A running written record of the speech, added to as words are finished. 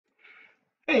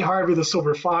Hey, Harvey the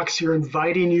Silver Fox here,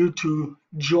 inviting you to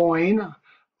join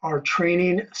our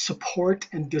training support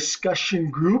and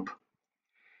discussion group.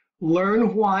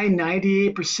 Learn why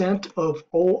 98% of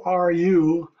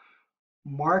ORU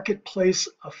Marketplace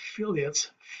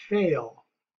affiliates fail.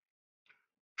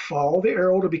 Follow the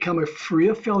arrow to become a free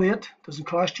affiliate. Doesn't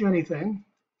cost you anything,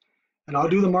 and I'll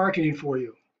do the marketing for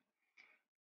you.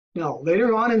 Now,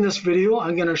 later on in this video,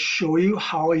 I'm going to show you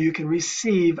how you can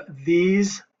receive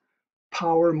these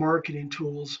power marketing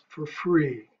tools for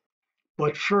free.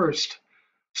 But first,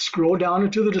 scroll down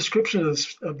into the description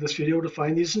of this video to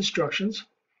find these instructions.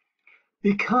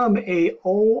 Become a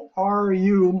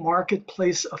ORU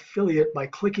Marketplace affiliate by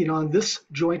clicking on this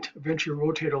joint venture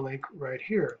rotator link right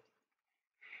here.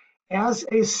 As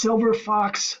a Silver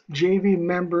Fox JV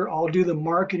member, I'll do the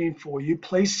marketing for you,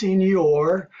 placing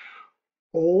your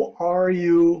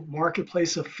ORU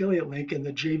Marketplace affiliate link in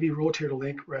the JV rotator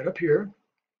link right up here,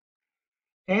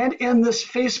 and in this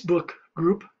Facebook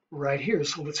group right here.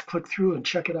 So let's click through and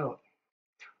check it out.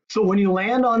 So when you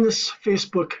land on this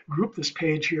Facebook group, this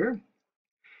page here,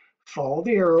 follow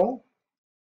the arrow,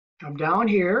 come down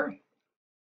here,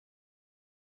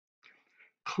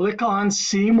 click on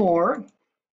See More.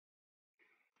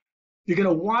 You're going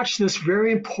to watch this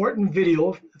very important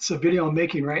video. It's a video I'm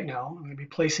making right now. I'm going to be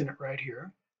placing it right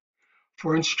here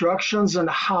for instructions on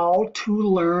how to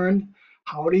learn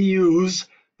how to use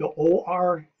the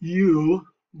ORU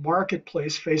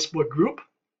Marketplace Facebook group,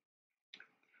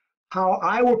 how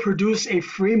I will produce a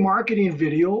free marketing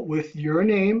video with your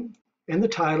name in the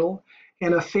title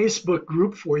and a Facebook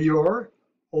group for your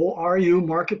ORU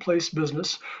Marketplace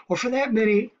business, or for that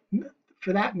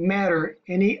matter,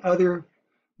 any other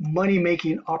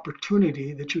money-making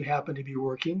opportunity that you happen to be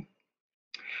working,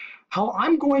 how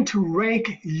I'm going to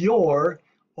rank your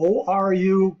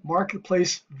ORU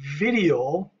Marketplace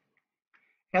video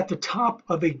at the top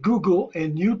of a Google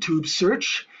and YouTube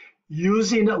search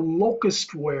using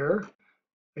Locustware,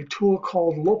 a tool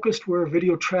called Locustware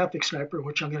Video Traffic Sniper,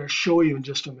 which I'm going to show you in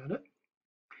just a minute.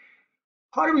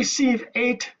 How to receive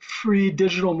 8 free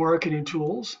digital marketing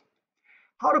tools.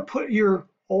 How to put your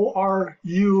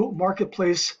ORU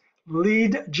Marketplace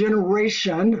lead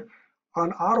generation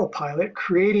on autopilot,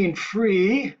 creating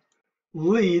free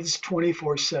leads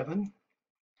 24/7.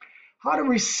 How to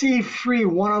receive free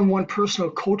one-on-one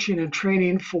personal coaching and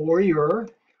training for your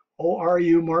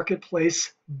ORU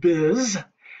Marketplace biz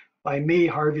by me,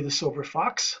 Harvey the Silver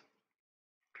Fox.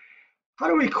 How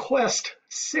to request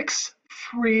 6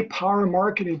 free power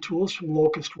marketing tools from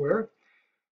Locustware.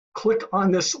 Click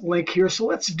on this link here. So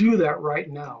let's do that right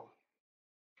now.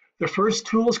 The first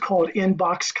tool is called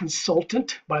Inbox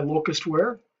Consultant by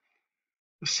Locustware.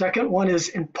 The second one is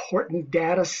Important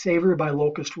Data Saver by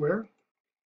Locustware.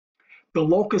 The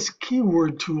Locust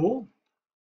Keyword Tool,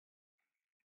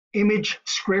 Image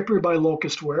Scraper by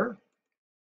Locustware,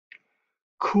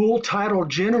 Cool Title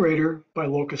Generator by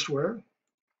Locustware,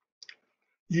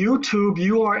 YouTube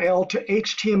URL to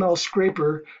HTML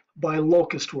Scraper by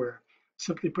Locustware.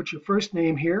 Simply put your first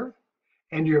name here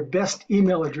and your best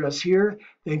email address here,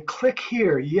 then click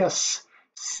here, yes,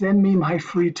 send me my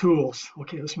free tools.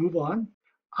 Okay, let's move on.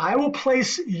 I will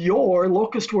place your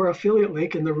Locustware affiliate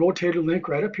link in the rotator link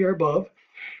right up here above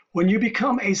when you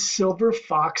become a Silver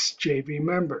Fox JV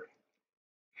member.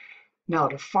 Now,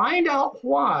 to find out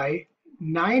why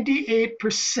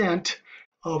 98%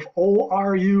 of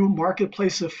ORU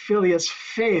Marketplace affiliates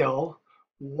fail,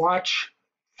 watch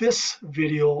this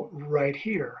video right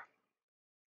here.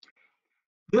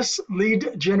 This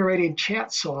lead generating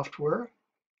chat software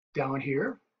down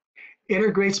here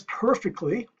integrates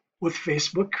perfectly with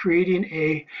Facebook, creating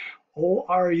a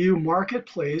ORU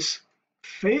Marketplace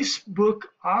Facebook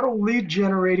auto lead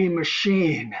generating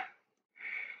machine.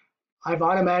 I've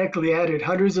automatically added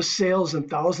hundreds of sales and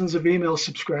thousands of email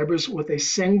subscribers with a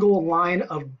single line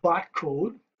of bot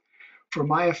code for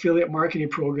my affiliate marketing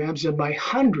programs and my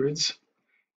hundreds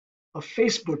of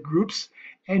Facebook groups.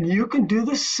 And you can do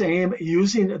the same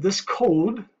using this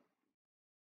code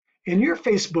in your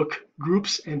Facebook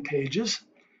groups and pages.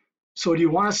 So do you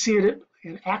want to see it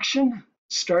in action?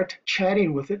 Start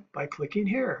chatting with it by clicking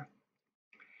here.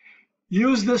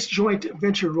 Use this joint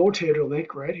venture rotator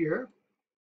link right here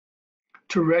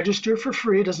to register for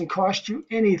free. It doesn't cost you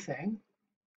anything.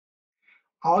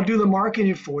 I'll do the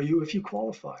marketing for you if you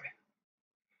qualify.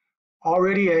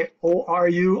 Already a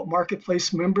ORU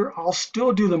Marketplace member, I'll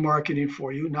still do the marketing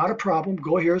for you. Not a problem.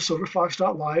 Go here,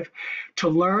 silverfox.live, to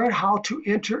learn how to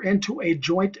enter into a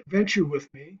joint venture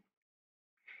with me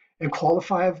and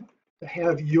qualify to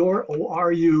have your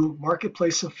ORU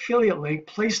Marketplace affiliate link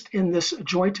placed in this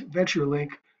joint venture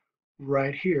link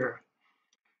right here.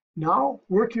 Now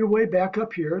work your way back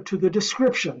up here to the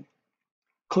description.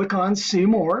 Click on See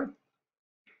More.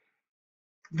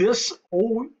 This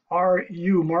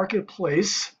ORU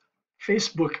Marketplace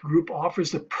Facebook group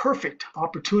offers the perfect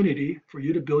opportunity for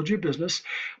you to build your business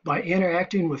by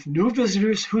interacting with new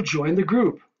visitors who join the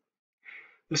group.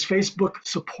 This Facebook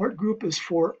support group is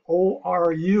for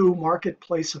ORU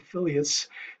Marketplace affiliates,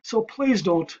 so please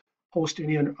don't post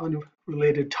any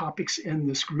unrelated topics in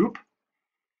this group.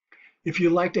 If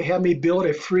you'd like to have me build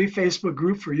a free Facebook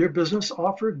group for your business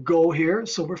offer, go here,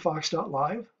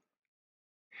 silverfox.live.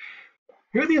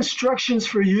 Here are the instructions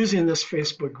for using this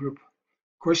Facebook group.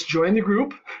 Of course, join the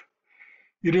group.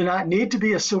 You do not need to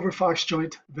be a SilverFox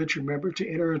joint venture member to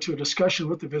enter into a discussion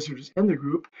with the visitors in the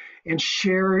group and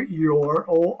share your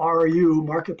ORU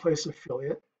Marketplace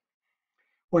affiliate.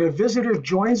 When a visitor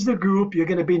joins the group, you're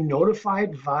going to be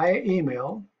notified via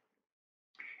email.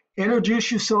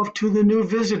 Introduce yourself to the new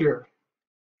visitor,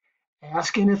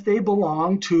 asking if they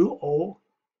belong to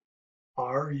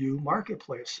ORU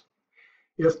Marketplace.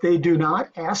 If they do not,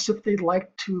 ask if they'd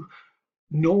like to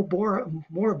know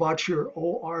more about your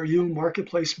ORU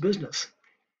Marketplace business.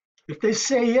 If they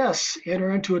say yes,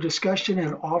 enter into a discussion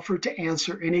and offer to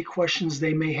answer any questions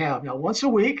they may have. Now, once a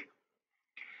week,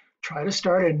 try to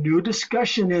start a new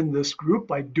discussion in this group.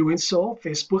 By doing so,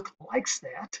 Facebook likes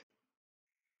that,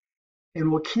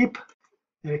 and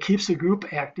it keeps the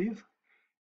group active,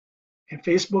 and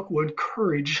Facebook will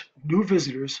encourage new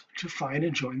visitors to find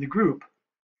and join the group.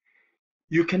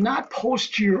 You cannot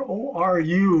post your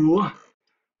ORU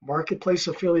Marketplace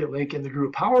affiliate link in the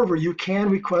group. However, you can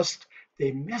request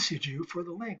they message you for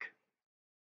the link.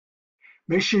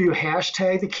 Make sure you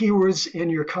hashtag the keywords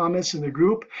in your comments in the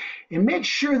group, and make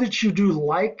sure that you do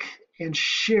like and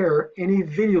share any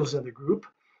videos in the group,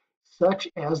 such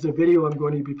as the video I'm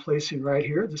going to be placing right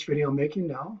here, this video I'm making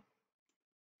now.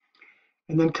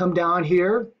 And then come down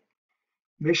here,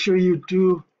 make sure you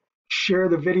do share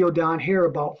the video down here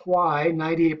about why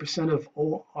 98% of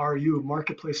ORU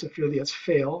Marketplace affiliates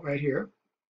fail right here.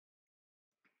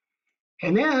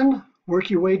 And then work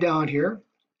your way down here.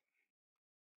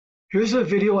 Here's a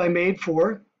video I made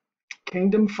for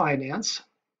Kingdom Finance.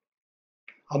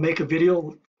 I'll make a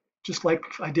video just like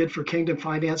I did for Kingdom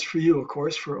Finance for you, of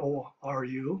course, for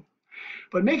ORU.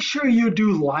 But make sure you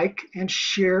do like and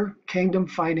share Kingdom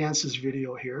Finance's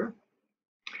video here.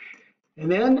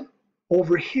 And then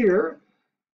over here,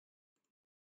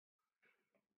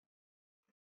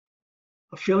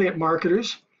 affiliate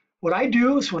marketers, what I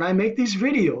do is when I make these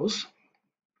videos,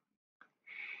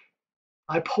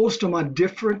 I post them on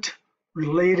different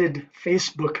related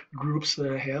Facebook groups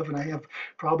that I have, and I have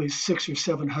probably 600 or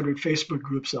 700 Facebook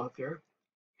groups out there.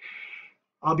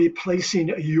 I'll be placing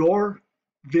your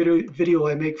video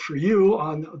I make for you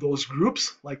on those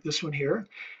groups, like this one here.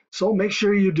 So make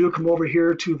sure you do come over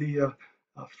here to the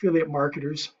affiliate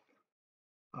marketers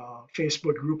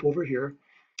Facebook group over here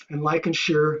and like and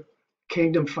share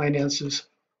Kingdom Finance's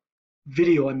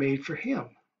video I made for him.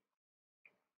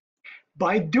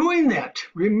 By doing that,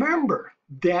 remember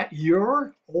that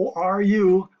your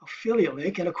ORU affiliate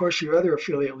link, and of course your other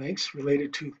affiliate links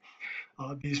related to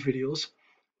these videos,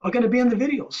 are going to be in the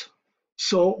videos.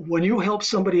 So when you help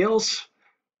somebody else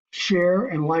share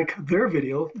and like their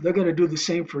video, they're going to do the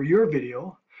same for your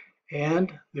video.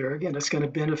 And there again, it's going to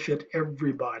benefit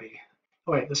everybody.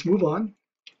 All right, let's move on.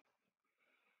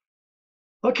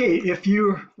 Okay, if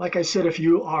you, like I said, if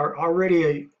you are already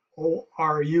a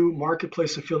ORU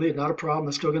Marketplace affiliate, not a problem.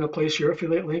 I'm still going to place your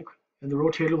affiliate link in the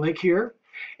rotator link here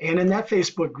and in that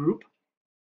Facebook group.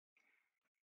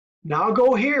 Now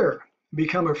go here,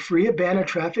 become a free abandoned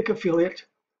traffic affiliate,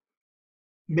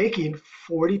 making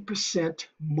 40%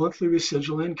 monthly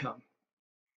residual income.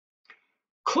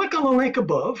 Click on the link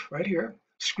above, right here.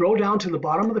 Scroll down to the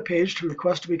bottom of the page to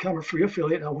request to become a free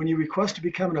affiliate. Now, when you request to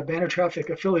become an abandoned traffic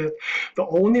affiliate, the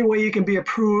only way you can be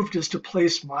approved is to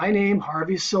place my name,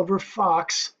 Harvey Silver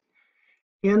Fox,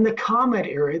 in the comment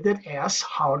area that asks,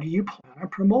 how do you plan on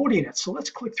promoting it? So let's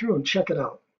click through and check it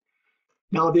out.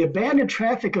 Now, the abandoned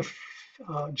traffic of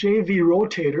JV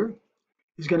rotator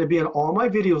is going to be in all my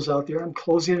videos out there. I'm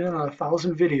closing in on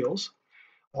 1,000 videos,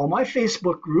 all my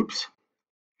Facebook groups.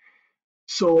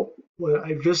 So when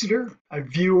a visitor, a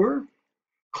viewer,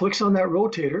 clicks on that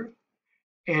rotator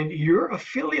and your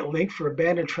affiliate link for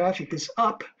abandoned traffic is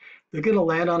up, they're going to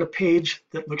land on a page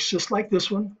that looks just like this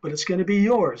one, but it's going to be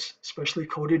yours, especially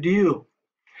coded to you.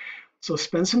 So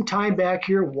spend some time back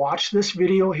here, watch this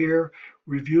video here,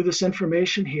 review this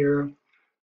information here,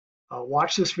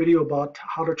 watch this video about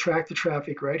how to track the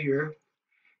traffic right here.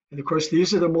 And of course,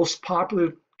 these are the most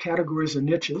popular categories and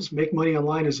niches. Make money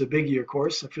online is a biggie, of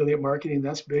course. Affiliate marketing,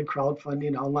 that's big.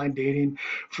 Crowdfunding, online dating,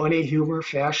 funny humor,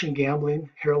 fashion, gambling,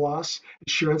 hair loss,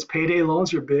 insurance, payday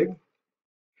loans are big.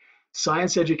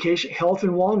 Science, education, health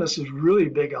and wellness is really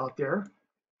big out there.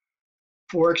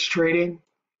 Forex trading,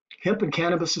 hemp and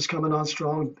cannabis is coming on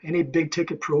strong. Any big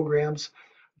ticket programs,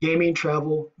 gaming,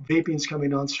 travel, vaping is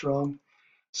coming on strong.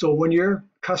 So when your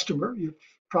customer, your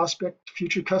prospect,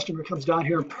 future customer comes down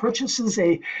here and purchases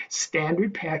a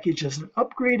standard package as an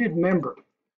upgraded member,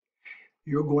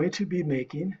 you're going to be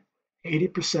making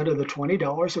 80% of the $20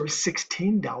 or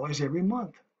 $16 every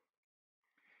month.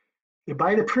 You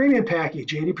buy the premium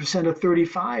package, 80% of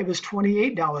 $35 is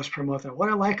 $28 per month. And what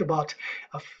I like about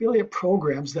affiliate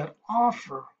programs that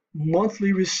offer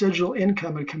monthly residual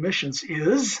income and commissions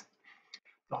is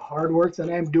the hard work that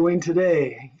I'm doing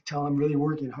today. You tell I'm really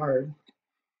working hard.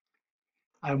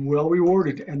 I'm well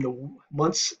rewarded in the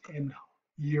months and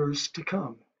years to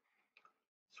come.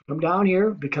 So come down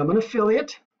here, become an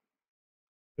affiliate.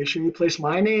 Make sure you place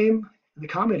my name in the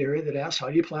comment area that asks, how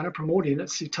do you plan on promoting it?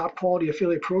 See, top quality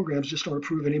affiliate programs just don't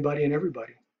approve anybody and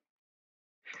everybody.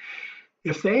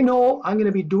 If they know I'm going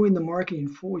to be doing the marketing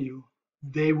for you,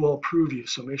 they will approve you.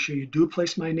 So make sure you do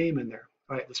place my name in there.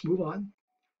 All right, let's move on.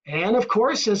 And of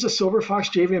course, as a SilverFox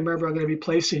JV member, I'm going to be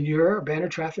placing your banner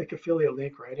traffic affiliate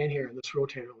link right in here in this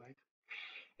rotator link.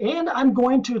 And I'm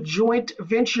going to joint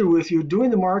venture with you doing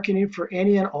the marketing for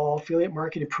any and all affiliate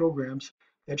marketing programs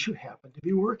that you happen to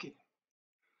be working.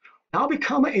 Now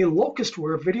become a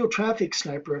Locustware Video Traffic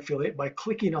Sniper affiliate by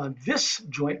clicking on this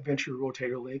joint venture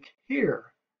rotator link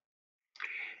here.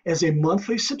 As a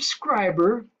monthly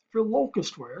subscriber for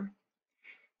Locustware,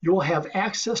 you will have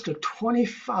access to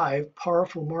 25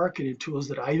 powerful marketing tools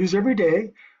that I use every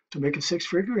day to make a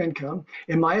six-figure income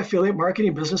in my affiliate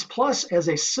marketing business. Plus, as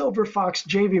a SilverFox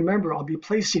JV member, I'll be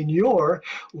placing your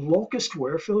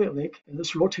Locustware affiliate link in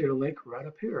this rotator link right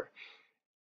up here.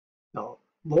 Now,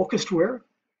 Locustware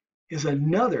is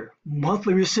another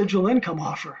monthly residual income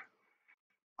offer.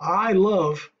 I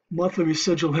love monthly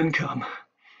residual income.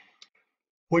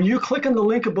 When you click on the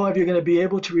link above, you're going to be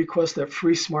able to request that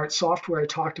free smart software I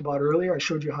talked about earlier. I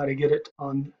showed you how to get it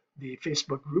on the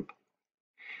Facebook group.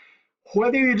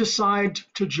 Whether you decide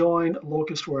to join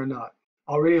Locustware or not,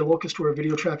 already a Locustware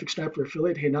Video Traffic Sniper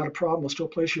affiliate, hey, not a problem. We'll still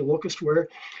place your Locustware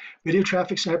Video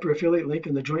Traffic Sniper affiliate link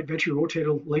in the joint venture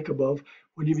rotator link above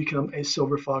when you become a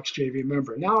SilverFox JV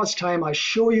member. Now it's time I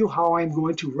show you how I'm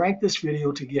going to rank this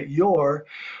video to get your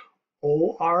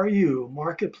ORU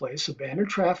Marketplace Abandoned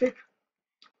Traffic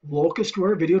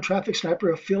Locustware Video Traffic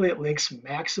Sniper affiliate links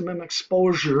maximum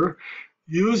exposure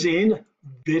using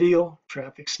Video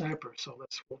Traffic Sniper. So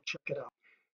we'll check it out.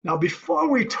 Now, before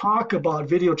we talk about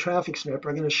Video Traffic Sniper,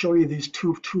 I'm going to show you these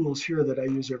two tools here that I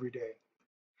use every day.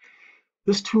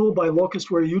 This tool by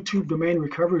Locustware, YouTube Domain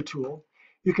Recovery Tool,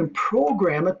 you can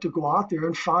program it to go out there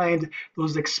and find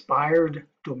those expired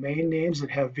domain names that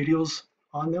have videos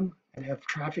on them and have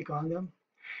traffic on them.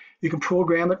 You can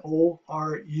program it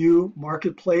ORU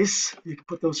Marketplace. You can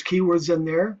put those keywords in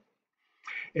there.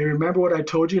 And remember what I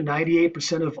told you,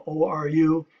 98% of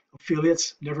ORU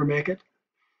affiliates never make it.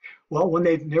 Well, when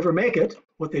they never make it,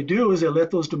 what they do is they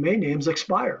let those domain names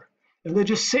expire. And they're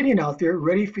just sitting out there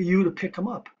ready for you to pick them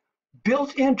up.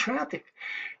 Built-in traffic.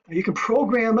 You can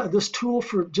program this tool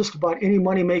for just about any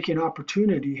money-making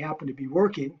opportunity you happen to be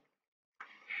working.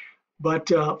 But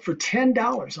for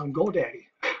 $10 on GoDaddy,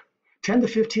 $10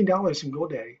 to $15 in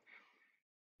GoDaddy,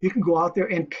 you can go out there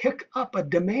and pick up a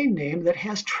domain name that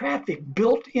has traffic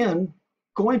built in,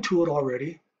 going to it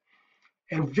already,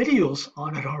 and videos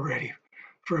on it already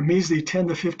for a measly $10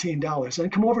 to $15.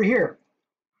 And come over here.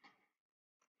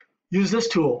 Use this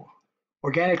tool,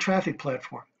 Organic Traffic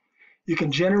Platform. You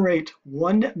can generate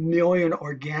 1 million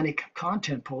organic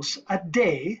content posts a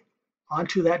day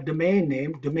onto that domain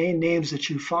name, domain names that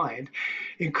you find,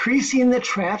 increasing the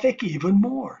traffic even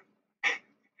more.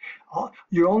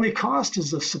 Your only cost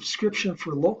is the subscription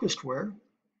for Locustware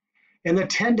and the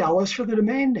 $10 for the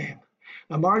domain name.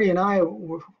 Now, Marty and I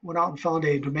went out and found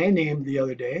a domain name the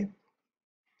other day.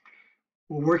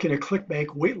 We're working a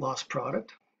ClickBank weight loss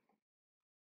product.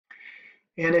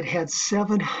 And it had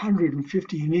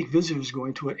 750 unique visitors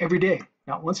going to it every day.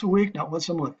 Not once a week, not once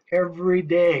a month, every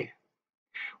day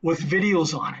with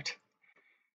videos on it.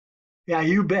 Yeah,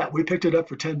 you bet. We picked it up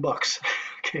for 10 bucks.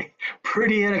 Okay,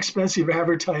 pretty inexpensive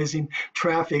advertising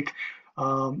traffic.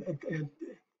 And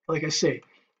like I say,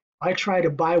 I try to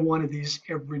buy one of these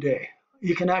every day.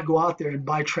 You cannot go out there and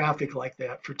buy traffic like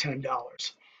that for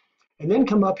 $10. And then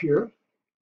come up here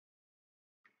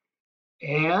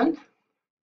and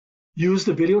use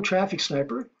the Video Traffic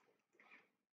Sniper.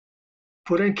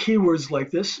 Put in keywords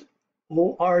like this,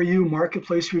 ORU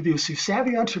Marketplace Review. See,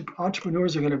 savvy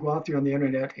entrepreneurs are going to go out there on the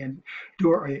internet and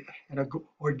do an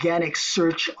organic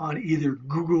search on either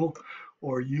Google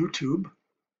or YouTube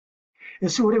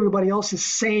and see what everybody else is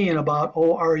saying about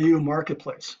ORU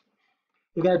Marketplace.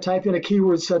 They're going to type in a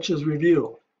keyword such as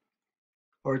review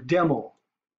or demo,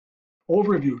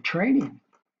 overview, training,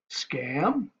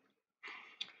 scam.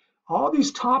 All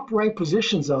these top ranked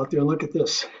positions out there, look at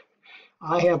this.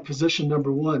 I have position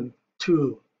number 1,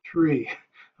 2, 3.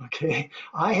 Okay,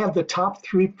 I have the top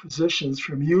 3 positions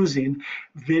from using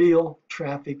Video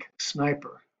Traffic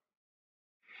Sniper.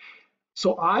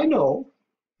 So I know,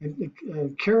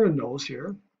 and Karen knows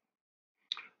here,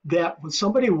 that when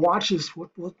somebody watches,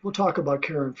 we'll talk about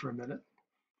Karen for a minute.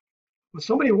 When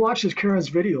somebody watches Karen's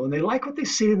video and they like what they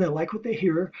see and they like what they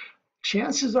hear,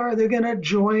 chances are they're going to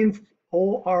join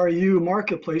ORU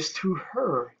Marketplace through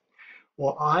her.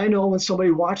 Well, I know when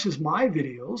somebody watches my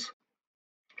videos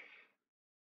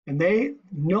and they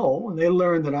know and they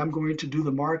learn that I'm going to do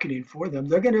the marketing for them,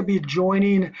 they're going to be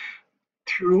joining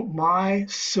through my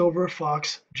Silver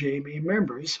Fox JME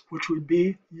members, which would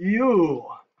be you.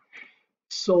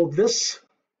 So let's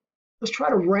try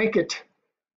to rank it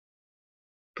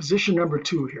position number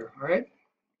 2 here, all right?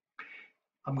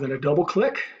 I'm going to double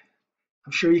click.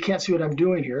 I'm sure you can't see what I'm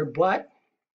doing here, but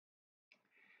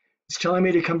it's telling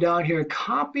me to come down here and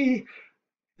copy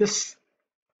these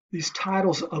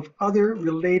titles of other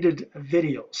related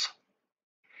videos.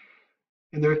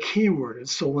 And they're keyworded.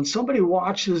 So when somebody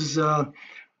watches the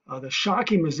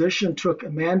shocking musician took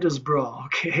Amanda's bra,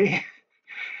 okay?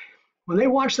 When they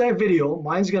watch that video,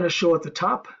 mine's going to show at the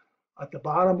top, at the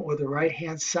bottom, or the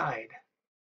right-hand side.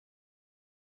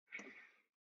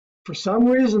 For some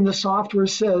reason, the software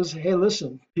says, hey,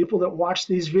 listen, people that watch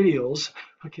these videos,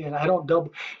 okay, and I don't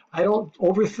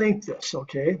overthink this,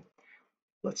 okay?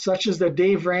 But such as the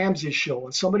Dave Ramsey show.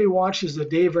 When somebody watches the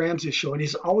Dave Ramsey show, and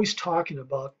he's always talking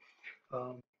about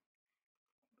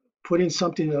putting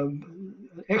something,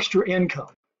 extra income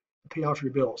to pay off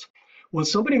your bills. When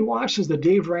somebody watches the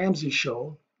Dave Ramsey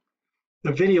show,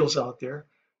 the videos out there,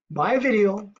 my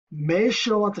video may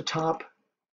show at the top,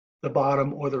 the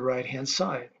bottom, or the right-hand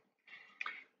side.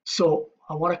 So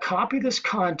I want to copy this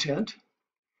content,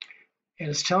 and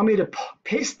it's telling me to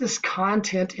paste this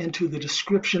content into the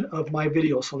description of my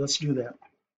video. So let's do that.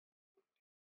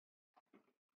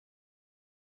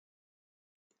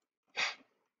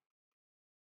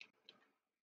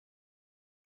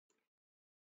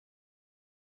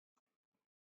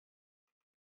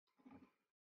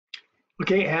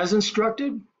 Okay, as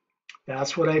instructed,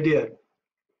 that's what I did.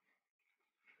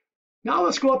 Now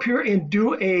let's go up here and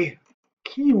do a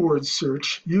keyword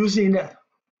search using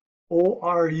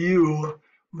ORU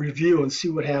review and see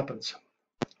what happens.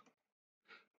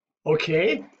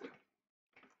 Okay,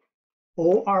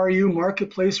 ORU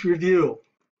Marketplace Review.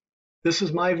 This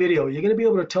is my video. You're going to be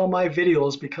able to tell my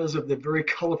videos because of the very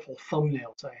colorful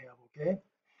thumbnails I have, okay?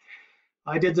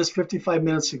 I did this 55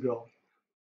 minutes ago.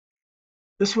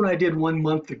 This one I did 1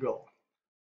 month ago.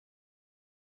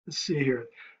 Let's see here.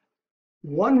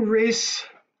 One Race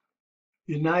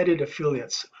United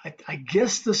Affiliates. I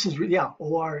guess this is, yeah,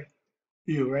 ORU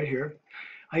right here.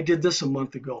 I did this a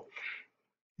month ago.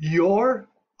 Your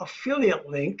affiliate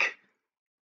link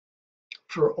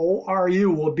for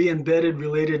ORU will be embedded,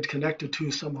 related, connected to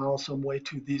somehow, some way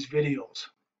to these videos.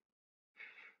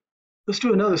 Let's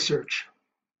do another search.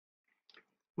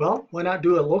 Well, why not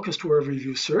do a Locustware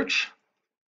review search?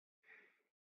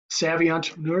 Savvy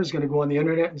entrepreneur is going to go on the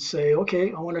internet and say,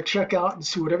 okay, I want to check out and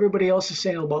see what everybody else is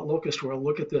saying about Locustware.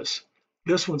 Look at this.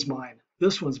 This one's mine.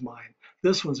 This one's mine.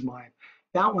 This one's mine.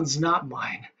 That one's not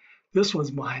mine. This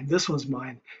one's mine. This one's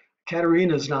mine.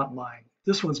 Katarina's not mine.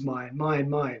 This one's mine.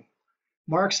 Mine.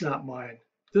 Mark's not mine.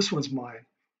 This one's mine.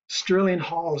 Sterling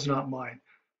Hall is not mine.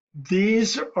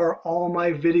 These are all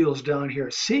my videos down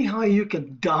here. See how you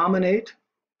can dominate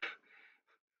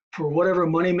for whatever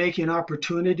money-making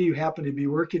opportunity you happen to be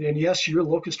working in. Yes, your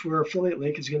Locustware affiliate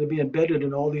link is going to be embedded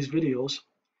in all these videos.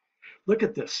 Look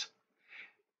at this.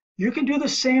 You can do the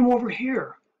same over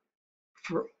here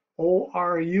for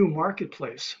ORU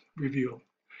Marketplace Review.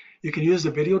 You can use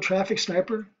the Video Traffic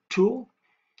Sniper tool.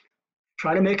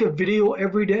 Try to make a video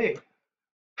every day,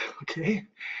 okay?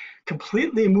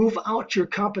 Completely move out your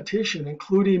competition,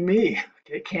 including me.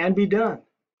 Okay, it can be done,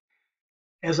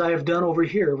 as I have done over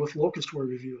here with Locustware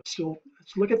Review. So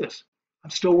let's look at this.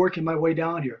 I'm still working my way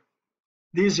down here.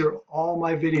 These are all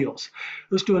my videos.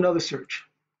 Let's do another search.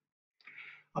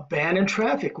 Abandoned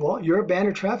traffic. Well, your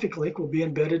abandoned traffic link will be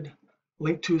embedded,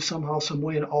 linked to somehow, some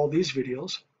way in all these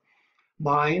videos.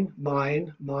 Mine,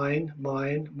 mine, mine,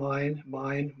 mine, mine,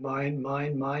 mine, mine,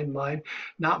 mine, mine, mine,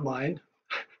 not mine,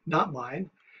 not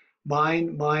mine,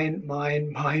 mine, mine,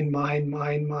 mine, mine, mine,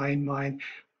 mine, mine, mine.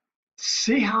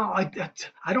 See how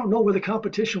I don't know where the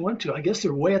competition went to. I guess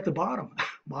they're way at the bottom.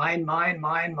 Mine, mine,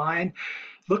 mine, mine.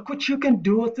 Look what you can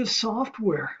do with this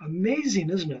software.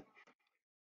 Amazing, isn't it?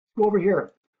 Go over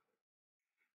here.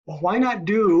 Well, why not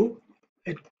do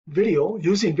a video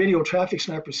using Video Traffic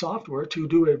Sniper software to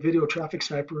do a Video Traffic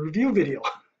Sniper review video?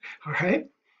 All right.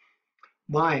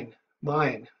 Mine,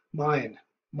 mine, mine,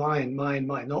 mine, mine,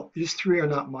 mine. No, these three are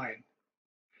not mine.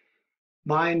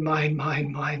 Mine, mine,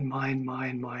 mine, mine, mine,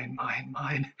 mine, mine, mine,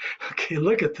 mine. Okay,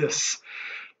 look at this.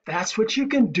 That's what you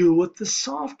can do with the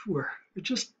software. It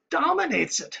just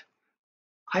dominates it.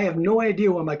 I have no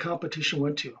idea where my competition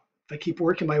went to. If I keep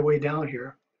working my way down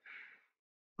here.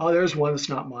 Oh, there's one that's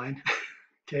not mine.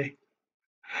 Okay.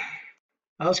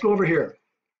 Now let's go over here.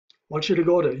 I want you to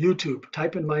go to YouTube,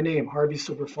 type in my name,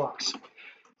 HarveySilverFox.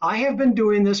 I have been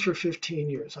doing this for 15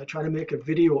 years. I try to make a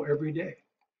video every day.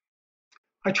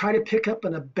 I try to pick up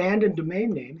an abandoned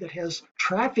domain name that has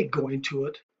traffic going to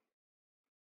it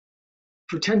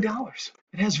for $10.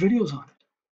 It has videos on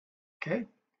it, okay?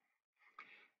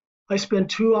 I spend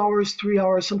 2 hours, 3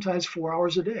 hours, sometimes 4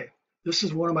 hours a day. This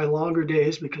is one of my longer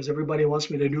days because everybody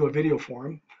wants me to do a video for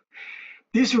them.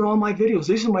 These are all my videos.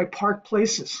 These are my park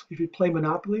places. If you play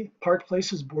Monopoly, park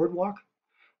places, boardwalk,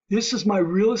 this is my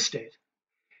real estate.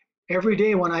 Every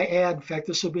day when I add, in fact,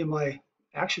 this will be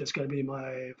actually it's going to be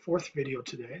my 4th video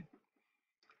today.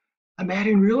 I'm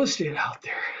adding real estate out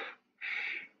there.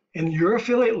 And your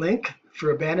affiliate link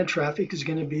for abandoned traffic is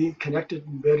going to be connected,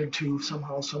 embedded to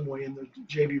somehow, some way in the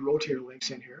JB Rotator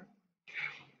links in here.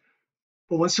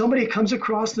 But when somebody comes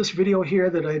across this video here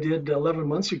that I did 11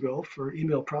 months ago for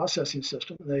email processing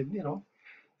system, they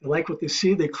like what they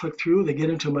see, they click through, they get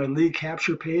into my lead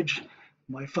capture page,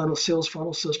 my sales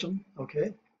funnel system,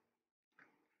 okay?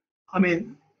 I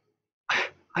mean,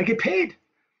 I get paid.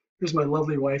 Here's my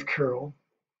lovely wife, Carol.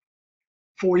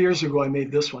 4 years ago, I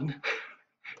made this one,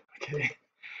 okay?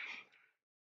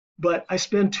 But I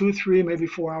spend 2, 3, maybe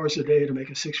 4 hours a day to make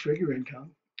a 6-figure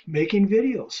income, making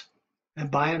videos and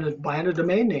buying a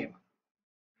domain name.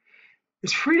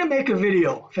 It's free to make a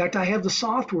video. In fact, I have the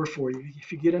software for you.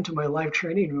 If you get into my live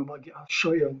training room, I'll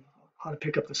show you how to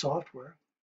pick up the software.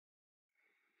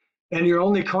 And your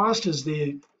only cost is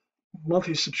the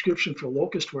monthly subscription for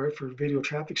Locustware for Video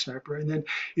Traffic Sniper. And then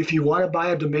if you want to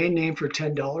buy a domain name for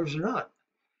 $10 or not,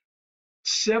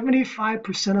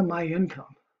 75% of my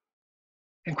income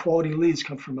and quality leads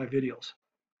come from my videos.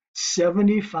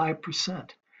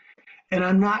 75%. And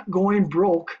I'm not going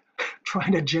broke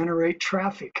trying to generate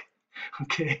traffic,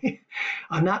 okay?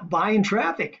 I'm not buying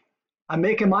traffic. I'm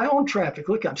making my own traffic.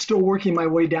 Look, I'm still working my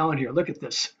way down here. Look at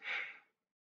this.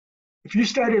 If you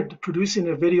started producing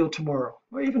a video tomorrow,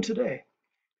 or even today,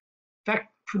 in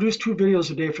fact, produce 2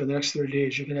 videos a day for the next 30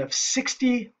 days, you're gonna have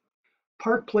 60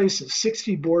 park places,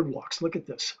 60 boardwalks. Look at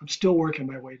this. I'm still working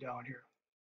my way down here.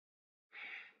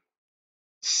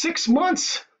 6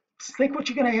 months. Think what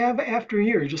you're going to have after a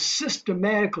year. Just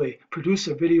systematically produce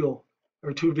a video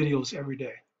or 2 videos every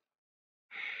day.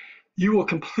 You will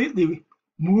completely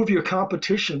move your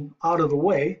competition out of the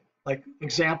way. Like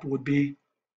example would be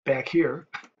back here.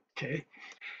 Okay.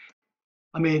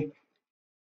 I mean,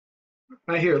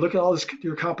 right here, look at all this,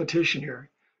 your competition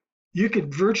here. You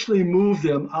could virtually move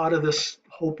them out of this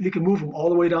whole, you can move them all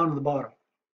the way down to the bottom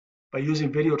by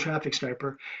using Video Traffic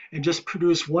Sniper and just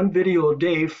produce 1 video a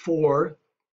day for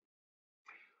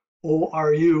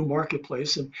ORU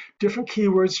Marketplace and different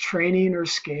keywords, training or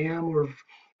scam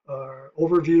or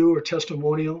overview or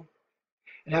testimonial.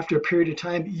 And after a period of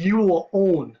time, you will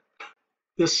own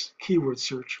this keyword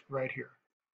search right here.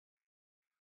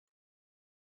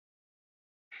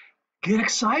 Get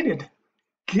excited.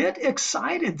 Get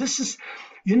excited.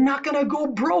 You're not going to go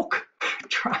broke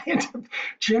trying to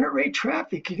generate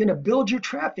traffic. You're going to build your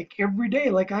traffic every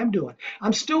day like I'm doing.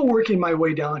 I'm still working my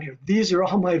way down here. These are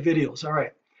all my videos. All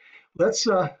right.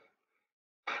 I'm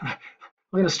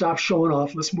going to stop showing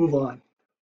off. Let's move on.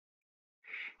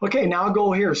 Okay, now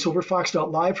go here,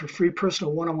 silverfox.live for free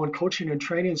personal one-on-one coaching and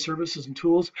training services and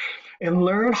tools, and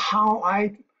learn how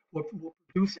I will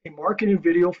produce a marketing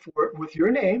video with your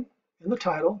name in the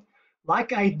title,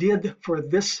 like I did for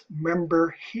this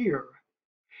member here,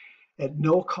 at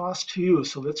no cost to you.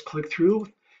 So let's click through.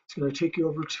 It's going to take you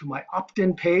over to my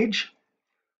opt-in page.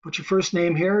 Put your first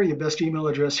name here, your best email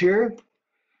address here.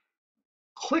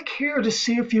 Click here to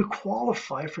see if you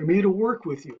qualify for me to work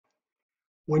with you.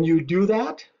 When you do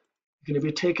that, you're going to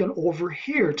be taken over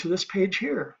here to this page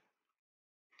here.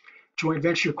 Joint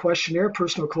venture questionnaire,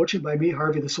 personal coaching by me,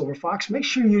 Harvey the Silver Fox. Make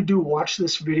sure you do watch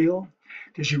this video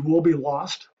because you will be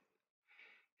lost.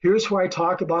 Here's where I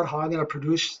talk about how I'm going to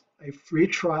produce a free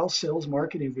trial sales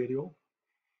marketing video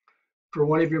for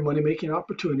one of your money-making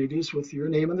opportunities with your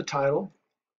name in the title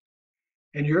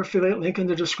and your affiliate link in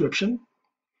the description.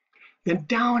 Then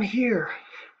down here,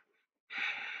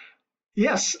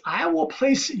 yes, I will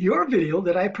place your video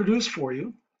that I produce for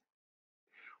you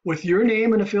with your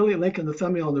name and affiliate link in the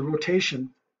thumbnail and the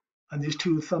rotation on these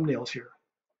two thumbnails here.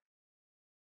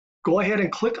 Go ahead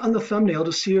and click on the thumbnail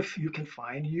to see if you can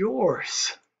find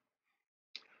yours.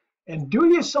 And do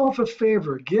yourself a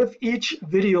favor, give each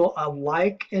video a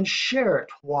like and share it.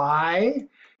 Why?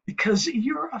 Because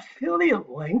your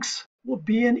affiliate links will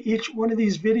be in each one of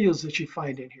these videos that you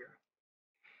find in here.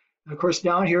 And of course,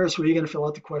 down here is where you're going to fill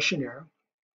out the questionnaire.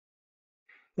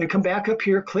 Then come back up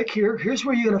here, click here. Here's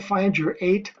where you're going to find your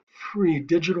 8 free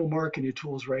digital marketing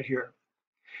tools right here.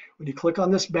 When you click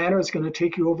on this banner, it's going to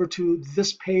take you over to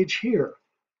this page here.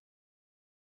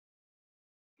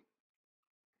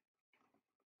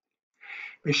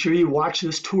 Make sure you watch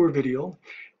this tour video.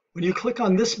 When you click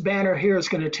on this banner here, it's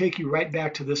going to take you right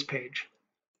back to this page.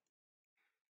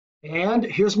 And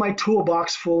here's my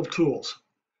toolbox full of tools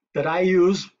that I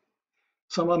use.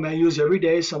 Some of them I use every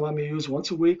day, some of them I use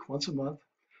once a week, once a month.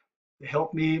 They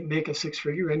help me make a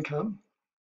 6-figure income.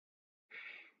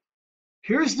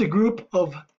 Here's the group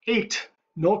of 8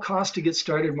 no cost to get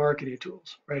started marketing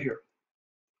tools right here.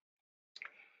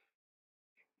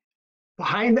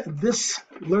 Behind this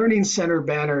Learning Center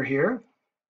banner here,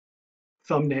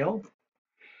 thumbnail,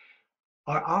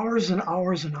 are hours and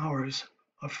hours and hours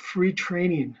of free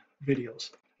training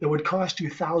videos that would cost you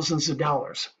thousands of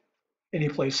dollars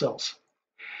anyplace else.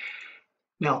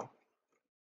 Now,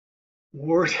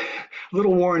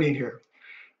 little warning here.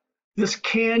 This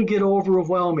can get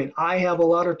overwhelming. I have a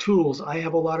lot of tools. I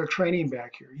have a lot of training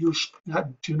back here. You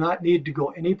do not need to go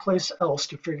anyplace else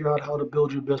to figure out how to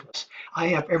build your business. I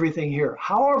have everything here.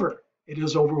 However, it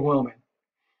is overwhelming.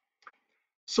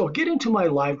 So get into my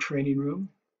live training room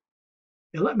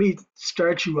and let me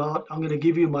start you out. I'm going to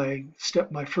give you my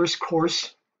first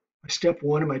course, my step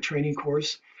 1 of my training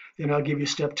course. Then I'll give you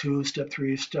step 2, step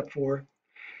 3, step 4.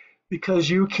 Because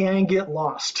you can get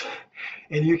lost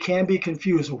and you can be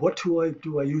confused. What tool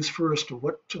do I use first, or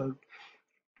what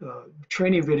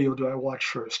training video do I watch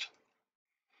first?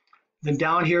 Then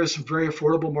down here is some very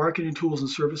affordable marketing tools and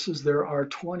services. There are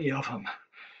 20 of them.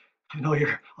 I know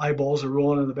your eyeballs are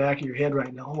rolling in the back of your head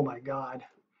right now. Oh my God,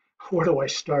 where do I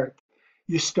start?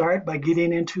 You start by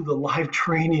getting into the live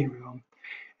training room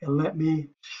and let me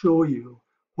show you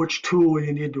which tool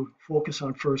you need to focus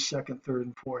on first, second, third,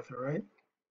 and fourth, all right?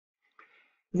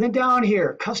 And then down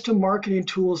here, custom marketing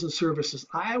tools and services.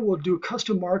 I will do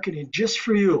custom marketing just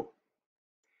for you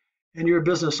and your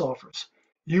business offers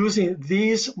using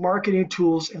these marketing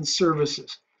tools and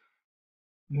services.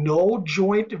 No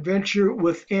joint venture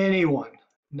with anyone,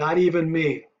 not even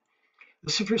me.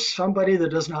 This is for somebody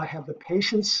that does not have the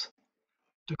patience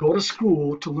to go to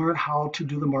school to learn how to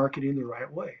do the marketing the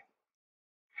right way.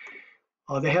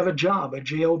 They have a job, a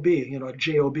job. You know, a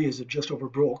job is just over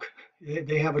broke.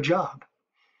 They have a job.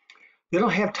 They don't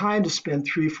have time to spend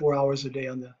 3-4 hours a day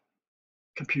on the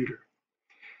computer.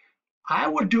 I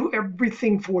would do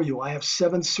everything for you. I have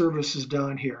 7 services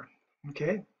down here,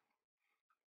 okay?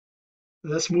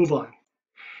 Let's move on.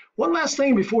 One last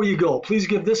thing before you go. Please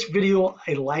give this video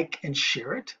a like and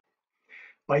share it.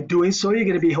 By doing so, you're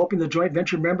going to be helping the joint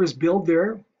venture members build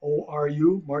their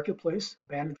ORU Marketplace,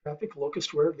 Vanden Traffic,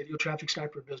 Locustware, Video Traffic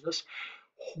Sniper business,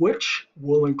 which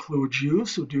will include you.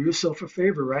 So do yourself a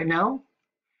favor right now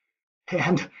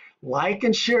and like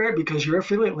and share it because your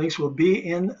affiliate links will be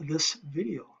in this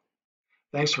video.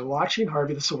 Thanks for watching.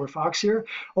 Harvey the Silver Fox here.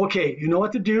 Okay, you know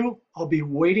what to do. I'll be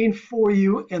waiting for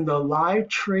you in the live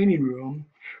training room,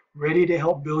 ready to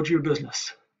help build your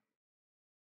business.